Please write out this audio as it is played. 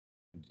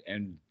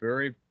And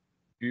very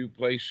few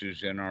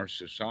places in our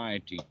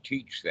society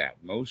teach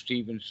that. Most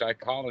even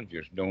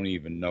psychologists don't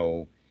even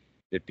know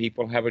that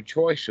people have a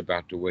choice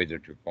about the way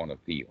that they're going to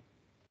feel.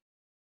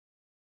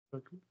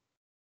 Exactly.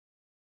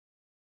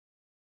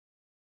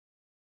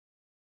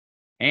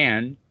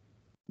 And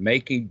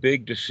making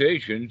big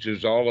decisions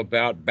is all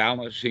about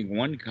balancing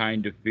one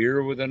kind of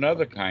fear with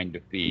another kind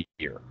of fear.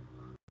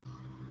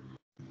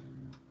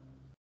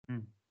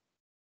 Mm.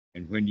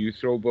 And when you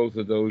throw both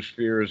of those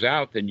fears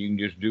out, then you can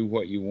just do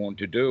what you want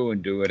to do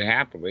and do it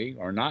happily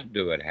or not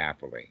do it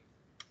happily.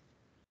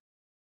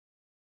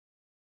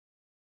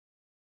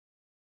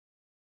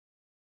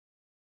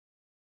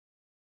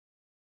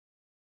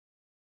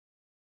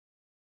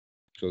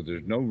 So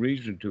there's no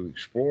reason to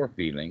explore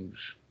feelings.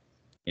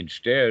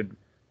 Instead,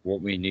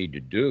 what we need to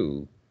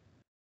do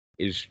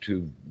is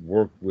to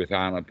work with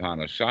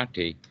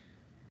anapanasati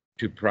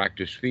to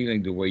practice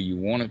feeling the way you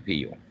want to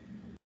feel.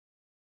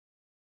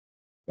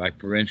 Like,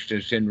 for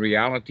instance, in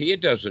reality,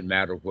 it doesn't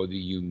matter whether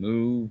you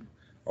move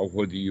or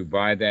whether you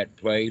buy that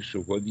place or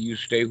whether you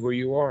stay where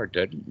you are. It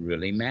doesn't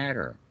really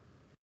matter.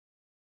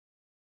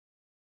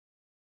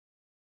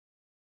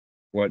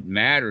 What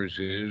matters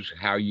is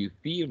how you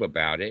feel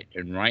about it.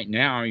 And right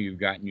now, you've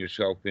gotten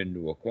yourself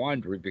into a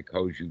quandary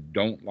because you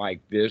don't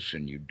like this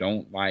and you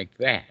don't like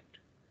that.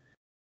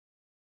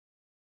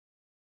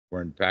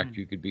 Where in fact Mm.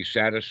 you could be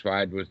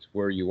satisfied with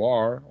where you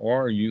are,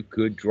 or you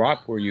could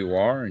drop where you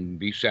are and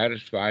be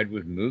satisfied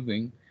with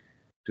moving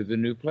to the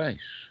new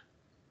place.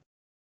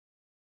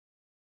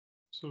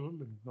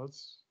 Absolutely.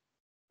 That's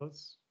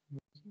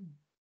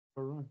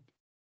all right.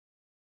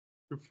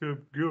 To feel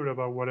good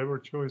about whatever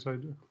choice I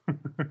do.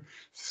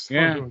 It's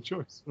Yeah, also a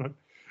choice, right?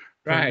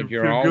 Trying right. to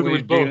You're feel good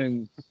always with both.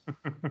 dealing.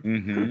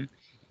 Hmm.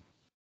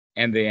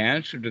 And the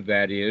answer to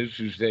that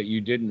is that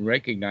you didn't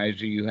recognize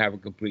that you have a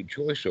complete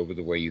choice over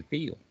the way you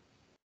feel.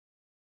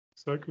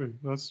 Exactly.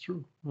 That's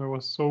true. I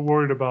was so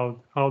worried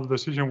about how the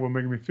decision will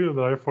make me feel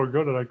that I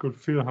forgot that I could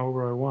feel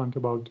however I want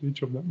about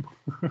each of them.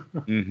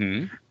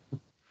 Hmm.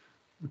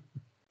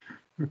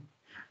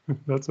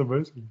 That's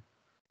amazing.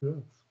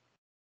 Yes.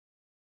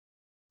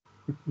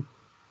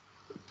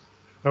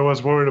 I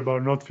was worried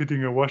about not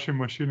fitting a washing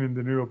machine in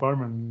the new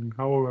apartment and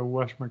how will I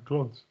wash my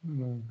clothes.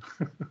 And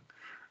I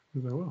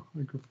said, well,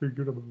 I could feel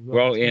good about that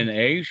Well, as well. in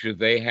Asia,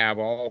 they have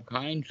all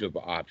kinds of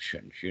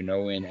options. In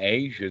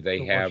Asia, they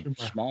The have washing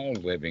machine. small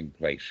living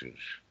places.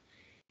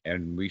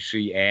 And we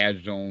see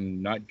ads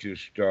on not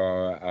just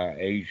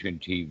Asian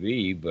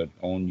TV, but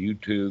on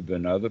YouTube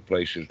and other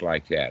places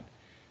like that.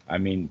 I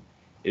mean,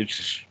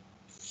 it's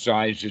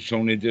size that's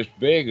only this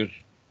big as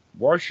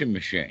washing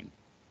machine.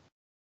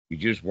 You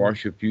just Mm.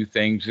 wash a few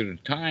things at a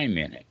time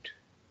in it.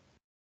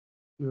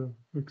 Yeah,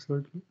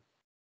 exactly.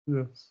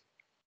 Yes.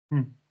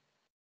 Hmm.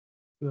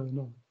 Yeah,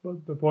 no.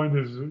 But the point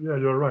is, yeah,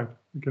 you're right.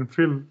 You can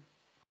feel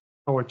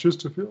how I choose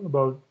to feel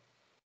about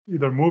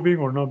either moving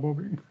or not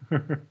moving.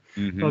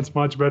 Hmm. That's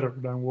much better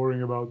than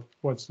worrying about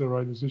what's the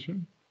right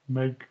decision.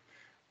 Make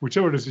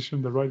whichever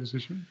decision the right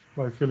decision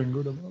by feeling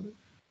good about it.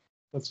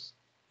 That's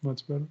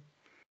much better.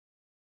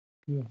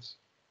 Yes.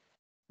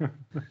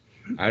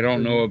 I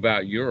don't know Very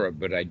about Europe,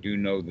 but I do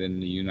know that in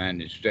the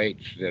United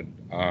States that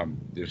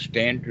the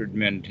standard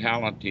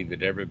mentality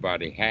that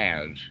everybody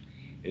has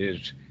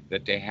is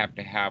that they have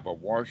to have a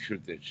washer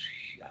that's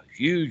a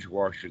huge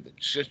washer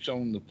that sits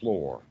on the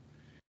floor,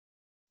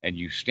 and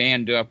you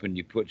stand up and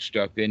you put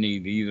stuff in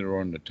it either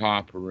on the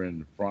top or in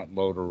the front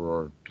loader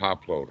or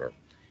top loader,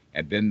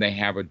 and then they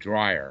have a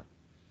dryer.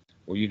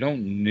 Well, you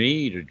don't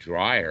need a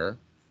dryer.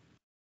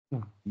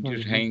 no, You no,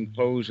 just you don't. hang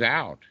clothes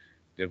out.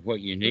 That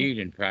what you Yeah. need,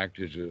 in fact,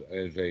 is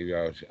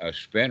a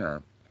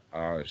spinner,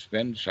 a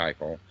spin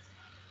cycle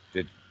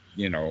that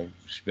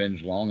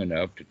spins long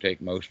enough to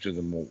take most of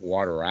the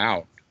water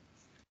out.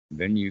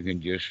 Then you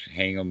can just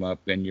hang them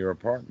up in your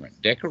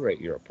apartment, decorate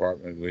your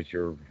apartment with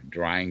your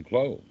drying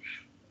clothes.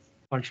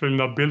 Actually, in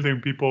that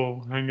building,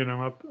 people hanging them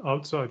up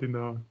outside in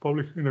the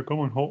public, in the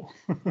common hall,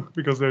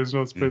 because there is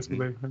no space for Hmm.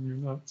 them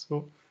hanging out.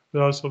 So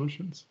there are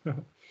solutions.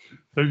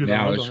 Thank you,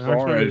 Now, Dhammarato. as I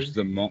far actually, as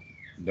the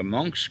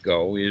monks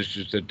go,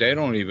 is that they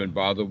don't even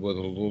bother with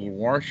a little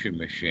washing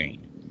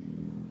machine.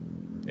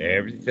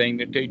 Everything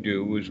that they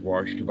do is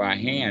washed by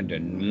hand,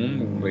 and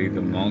normally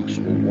the monks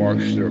will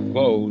wash their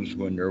clothes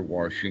when they're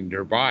washing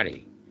their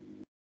body.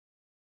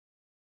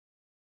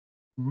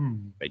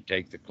 mm, They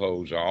take the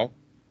clothes off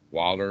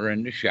while they're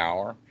in the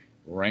shower,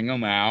 wring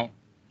them out,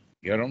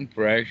 get them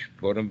fresh,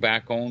 put them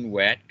back on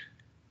wet,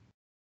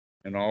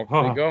 and off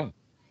they ah, go.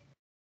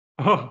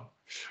 oh,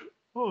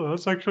 oh,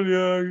 that's actually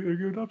a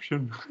good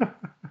option.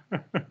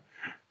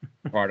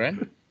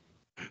 Pardon?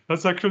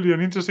 That's actually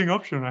an interesting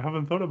option. I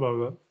haven't thought about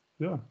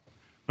that. Yeah.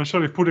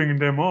 Actually, putting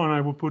them on,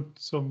 I would put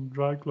some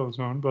dry clothes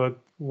on, but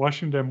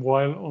washing them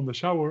while on the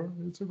shower,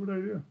 it's a good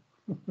idea.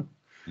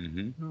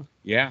 Hmm. Yeah.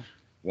 Yeah.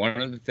 One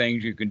of the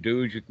things you can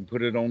do is you can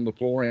put it on the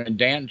floor and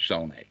dance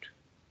on it.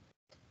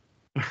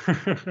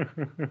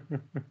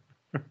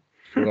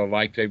 Sort of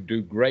like they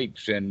do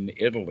grapes in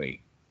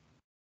Italy.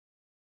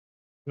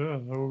 Yeah,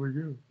 that would be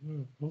good.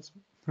 Yeah,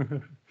 awesome.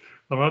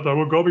 Dhammarato, I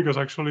will go because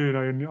actually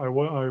I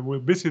will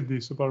visit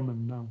this apartment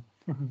now.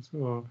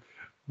 So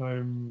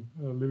I'm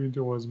leaving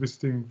towards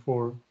visiting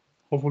for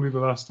hopefully the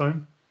last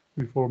time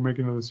before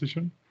making a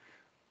decision.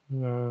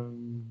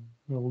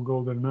 I will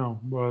go there now,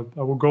 but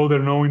I will go there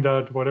knowing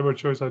that whatever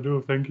choice I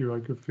do, thank you, I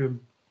could feel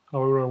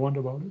however I want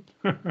about it.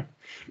 I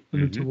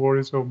don't need to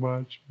worry so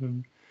much,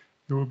 and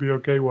it will be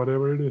okay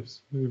whatever it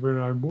is,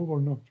 whether I move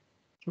or not.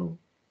 So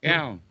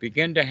yeah,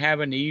 begin to have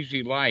an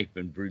easy life,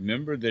 and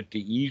remember that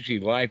the easy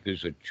life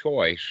is a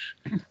choice,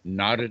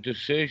 not a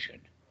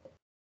decision.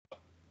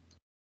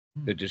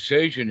 The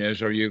decision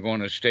is, are you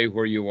going to stay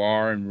where you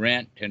are and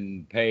rent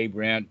and pay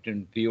rent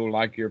and feel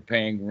like you're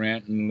paying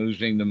rent and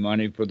losing the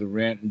money for the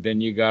rent, and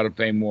then you got to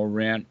pay more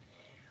rent,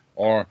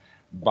 or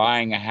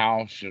buying a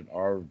house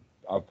or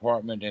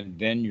apartment and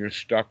then you're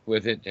stuck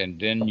with it, and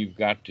then you've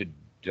got to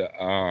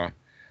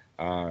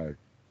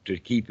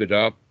keep it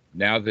up.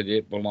 Now that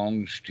it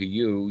belongs to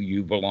you,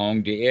 you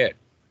belong to it.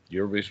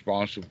 You're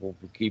responsible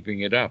for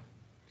keeping it up.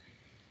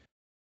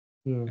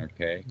 yeah.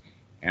 Okay.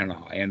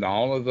 And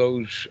all of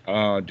those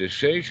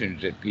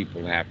decisions that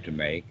people have to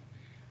make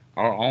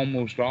are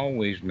almost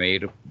always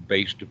made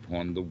based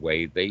upon the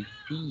way they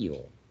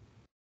feel.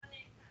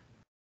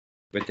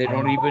 But they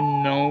don't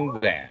even know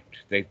that.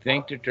 They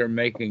think that they're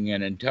making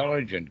an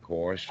intelligent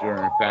choice,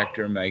 or in fact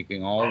they're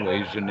making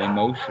always an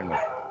emotional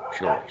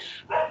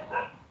choice.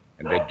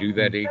 And they do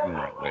that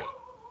ignorantly.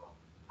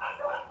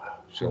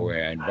 So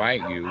I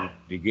invite you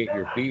to get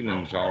your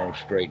feelings all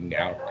straightened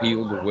out,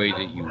 feel the way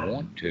that you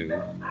want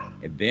to,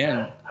 and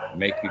then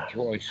make your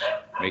choice,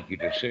 make your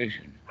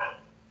decision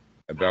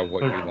about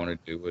what you want to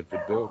do with the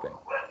building.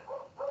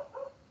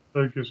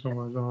 Thank you so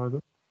much, Dhammarato.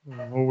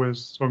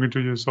 Always talking to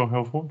you is so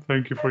helpful.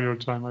 Thank you for your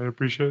time. I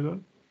appreciate that.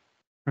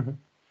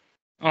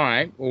 All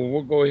right. Well,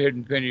 we'll go ahead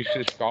and finish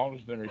this call.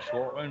 It's been a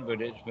short one,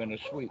 but it's been a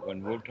sweet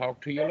one. We'll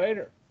talk to you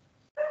later.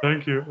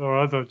 Thank you,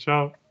 Dhammarato.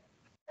 Ciao.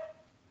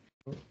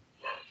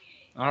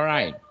 All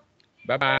right. Bye-bye.